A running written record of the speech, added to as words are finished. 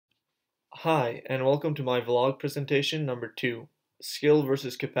Hi, and welcome to my vlog presentation number 2, Skill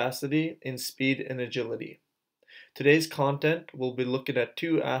versus Capacity in Speed and Agility. Today's content will be looking at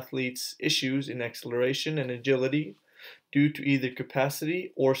two athletes' issues in acceleration and agility due to either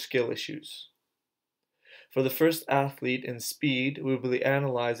capacity or skill issues. For the first athlete in speed, we will be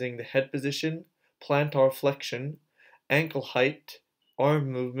analyzing the head position, plantar flexion, ankle height,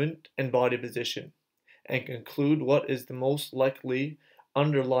 arm movement, and body position, and conclude what is the most likely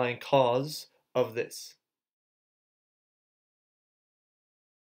underlying cause of this.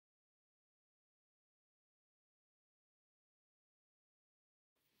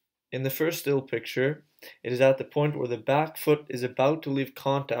 In the first still picture, it is at the point where the back foot is about to leave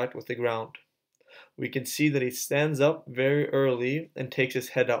contact with the ground. We can see that he stands up very early and takes his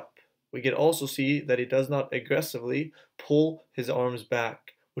head up. We can also see that he does not aggressively pull his arms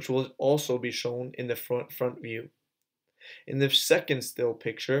back, which will also be shown in the front view. In the second still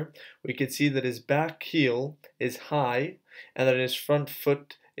picture, we can see that his back heel is high and that his front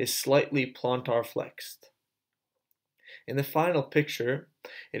foot is slightly plantar flexed. In the final picture,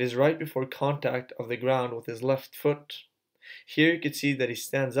 it is right before contact of the ground with his left foot. Here you can see that he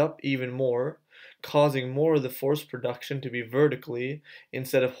stands up even more, causing more of the force production to be vertically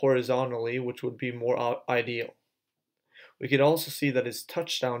instead of horizontally, which would be more ideal. We can also see that his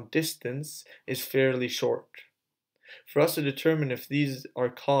touchdown distance is fairly short. For us to determine if these are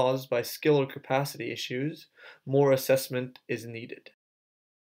caused by skill or capacity issues, more assessment is needed.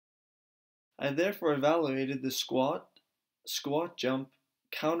 I therefore evaluated the squat jump,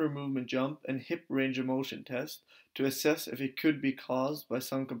 counter movement jump, and hip range of motion test to assess if it could be caused by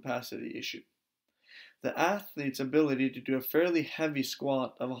some capacity issue. The athlete's ability to do a fairly heavy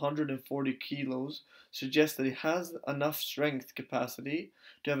squat of 140 kilos suggests that he has enough strength capacity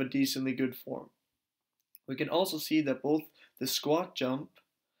to have a decently good form. We can also see that both the squat jump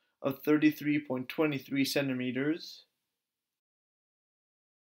of 33.23 centimeters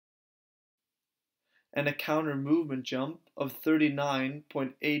and a counter movement jump of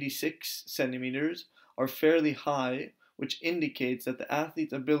 39.86 centimeters are fairly high, which indicates that the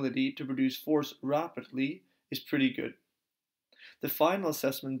athlete's ability to produce force rapidly is pretty good. The final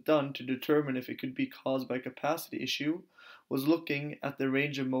assessment done to determine if it could be caused by a capacity issue was looking at the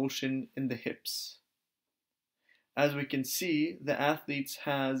range of motion in the hips. As we can see, the athlete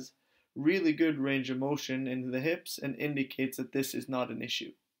has really good range of motion in the hips and indicates that this is not an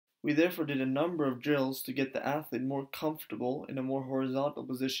issue. We therefore did a number of drills to get the athlete more comfortable in a more horizontal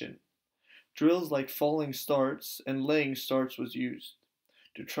position. Drills like falling starts and laying starts was used.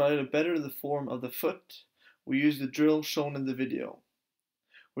 To try to better the form of the foot, we used the drill shown in the video,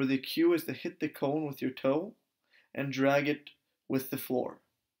 where the cue is to hit the cone with your toe and drag it with the floor.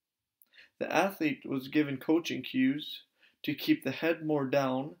 The athlete was given coaching cues to keep the head more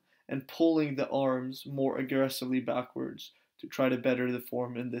down and pulling the arms more aggressively backwards to try to better the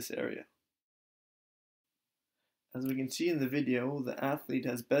form in this area. As we can see in the video, the athlete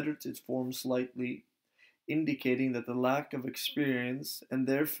has bettered its form slightly, indicating that the lack of experience and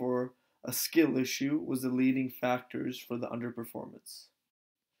therefore a skill issue was the leading factors for the underperformance.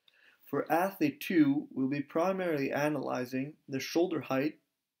 For athlete 2, we'll be primarily analyzing the shoulder height,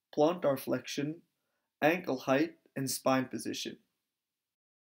 plantar flexion, ankle height, and spine position.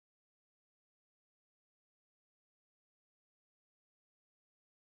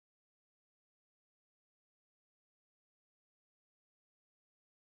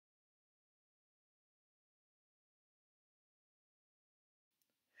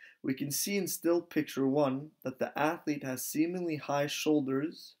 We can see in still picture 1 that the athlete has seemingly high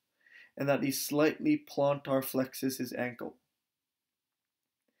shoulders and that he slightly plantar flexes his ankle.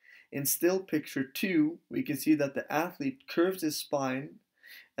 In still picture 2, we can see that the athlete curves his spine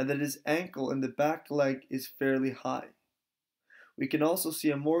and that his ankle and the back leg is fairly high. We can also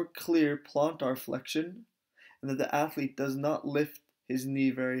see a more clear plantar flexion and that the athlete does not lift his knee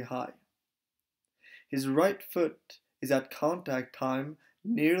very high. His right foot is at contact time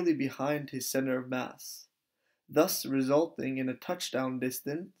nearly behind his center of mass, thus resulting in a touchdown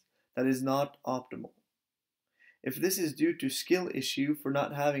distance that is not optimal. If this is due to skill issue for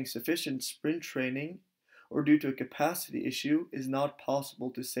not having sufficient sprint training or due to a capacity issue is not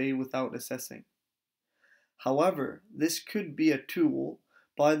possible to say without assessing. However, this could be a tool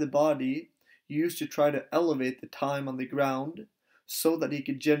by the body used to try to elevate the time on the ground so that he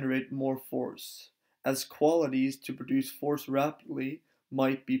could generate more force, as qualities to produce force rapidly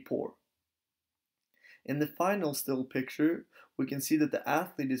might be poor. In the final still picture, we can see that the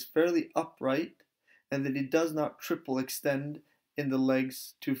athlete is fairly upright and that he does not triple extend in the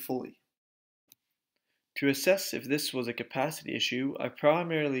legs too fully. To assess if this was a capacity issue, I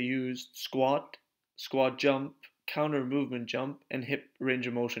primarily used squat, squat jump, counter movement jump, and hip range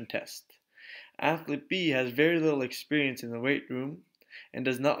of motion test. Athlete B has very little experience in the weight room and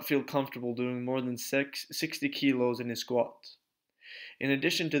does not feel comfortable doing more than 60 kilos in his squat. In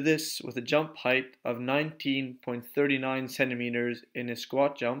addition to this, with a jump height of 19.39 centimeters in his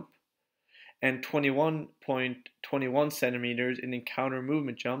squat jump and 21.21 centimeters in counter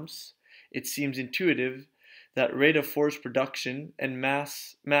movement jumps, it seems intuitive that rate of force production and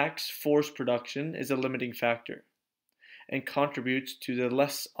max force production is a limiting factor and contributes to the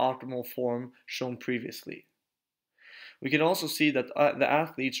less optimal form shown previously. We can also see that the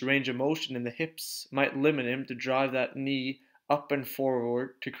athlete's range of motion in the hips might limit him to drive that knee up and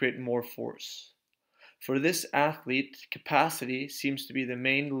forward to create more force. For this athlete, capacity seems to be the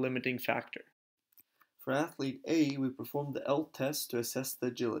main limiting factor. For athlete A, we performed the L test to assess the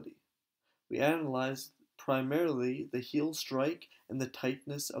agility. We analyzed primarily the heel strike and the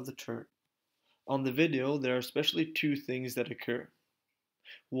tightness of the turn. On the video, there are especially two things that occur.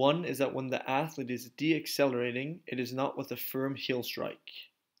 One is that when the athlete is deaccelerating, it is not with a firm heel strike.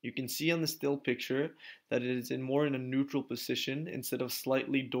 You can see on the still picture that it is more in a neutral position instead of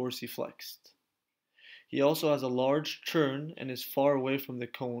slightly dorsiflexed. He also has a large turn and is far away from the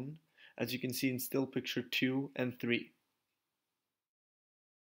cone, as you can see in still picture 2 and 3.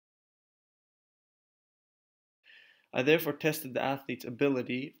 I therefore tested the athlete's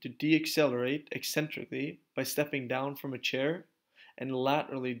ability to deaccelerate eccentrically by stepping down from a chair and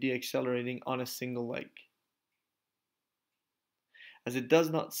laterally deaccelerating on a single leg. As it does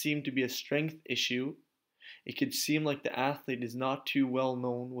not seem to be a strength issue, it could seem like the athlete is not too well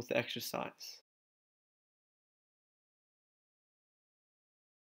known with the exercise.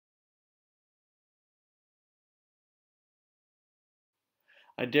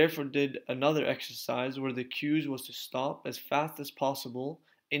 I therefore did another exercise where the cue was to stop as fast as possible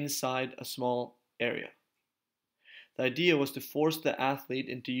inside a small area. The idea was to force the athlete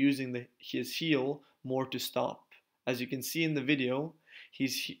into using his heel more to stop. As you can see in the video,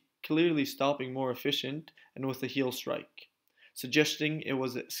 he's clearly stopping more efficient and with a heel strike, suggesting it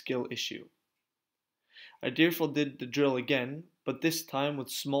was a skill issue. I therefore did the drill again, but this time with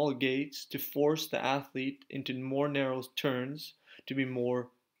small gates to force the athlete into more narrow turns to be more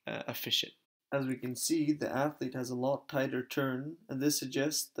efficient. As we can see, the athlete has a lot tighter turn, and this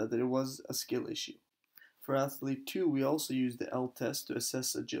suggests that it was a skill issue. For athlete 2, we also used the L test to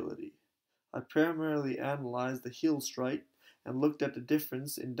assess agility. I primarily analyzed the heel strike and looked at the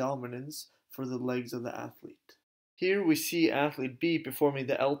difference in dominance for the legs of the athlete. Here we see athlete B performing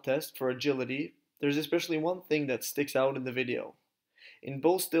the L test for agility. There's especially one thing that sticks out in the video. In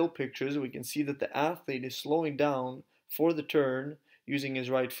both still pictures, we can see that the athlete is slowing down for the turn using his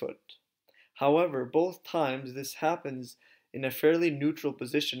right foot. However, both times this happens in a fairly neutral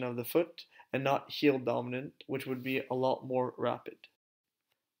position of the foot and not heel dominant, which would be a lot more rapid.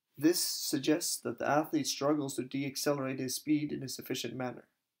 This suggests that the athlete struggles to deaccelerate his speed in a sufficient manner.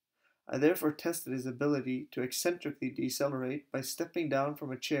 I therefore tested his ability to eccentrically decelerate by stepping down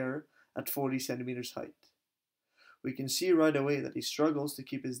from a chair at 40 centimeters height. We can see right away that he struggles to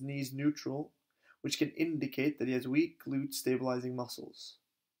keep his knees neutral, which can indicate that he has weak glute stabilizing muscles.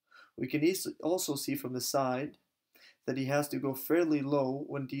 We can also see from the side that he has to go fairly low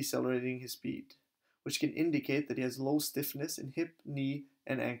when decelerating his speed, which can indicate that he has low stiffness in hip, knee,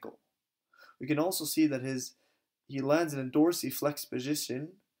 and ankle. We can also see that he lands in a dorsiflex position,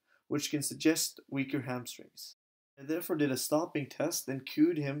 which can suggest weaker hamstrings. I therefore did a stopping test and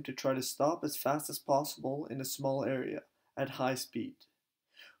cued him to try to stop as fast as possible in a small area at high speed.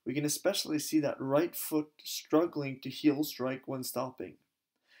 We can especially see that right foot struggling to heel strike when stopping.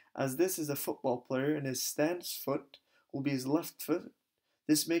 As this is a football player and his stance foot will be his left foot,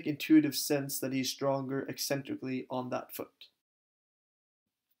 this makes intuitive sense that he's stronger eccentrically on that foot.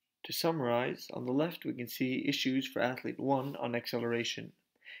 To summarize, on the left we can see issues for athlete 1 on acceleration.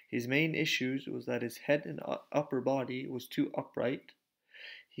 His main issues was that his head and upper body was too upright,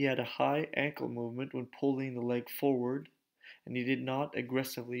 he had a high ankle movement when pulling the leg forward, and he did not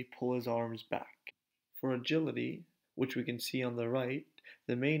aggressively pull his arms back. For agility, which we can see on the right,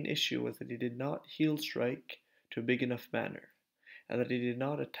 the main issue was that he did not heel strike to a big enough manner, and that he did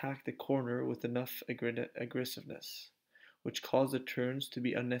not attack the corner with enough aggressiveness, which caused the turns to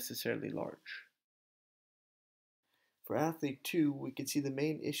be unnecessarily large. For athlete 2, we can see the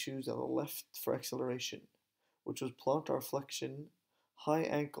main issues on the left for acceleration, which was plantar flexion, high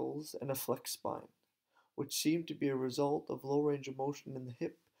ankles, and a flexed spine, which seemed to be a result of low range of motion in the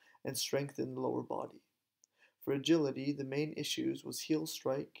hip and strength in the lower body. For agility, the main issues was heel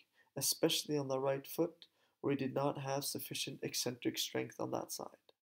strike especially on the right foot, where he did not have sufficient eccentric strength on that side.